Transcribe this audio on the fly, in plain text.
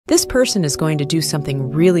This person is going to do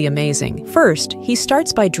something really amazing. First, he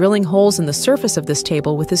starts by drilling holes in the surface of this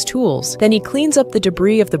table with his tools. Then he cleans up the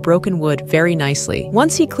debris of the broken wood very nicely.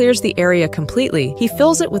 Once he clears the area completely, he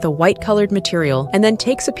fills it with a white-colored material and then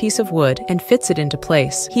takes a piece of wood and fits it into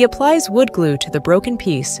place. He applies wood glue to the broken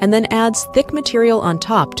piece and then adds thick material on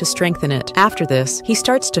top to strengthen it. After this, he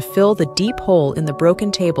starts to fill the deep hole in the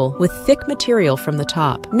broken table with thick material from the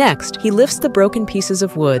top. Next, he lifts the broken pieces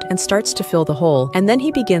of wood and starts to fill the hole, and then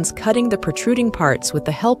he begins cutting the protruding parts with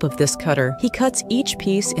the help of this cutter. He cuts each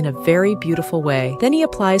piece in a very beautiful way. Then he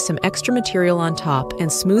applies some extra material on top and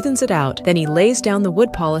smoothens it out. Then he lays down the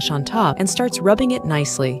wood polish on top and starts rubbing it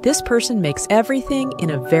nicely. This person makes everything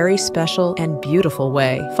in a very special and beautiful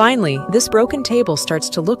way. Finally, this broken table starts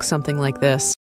to look something like this.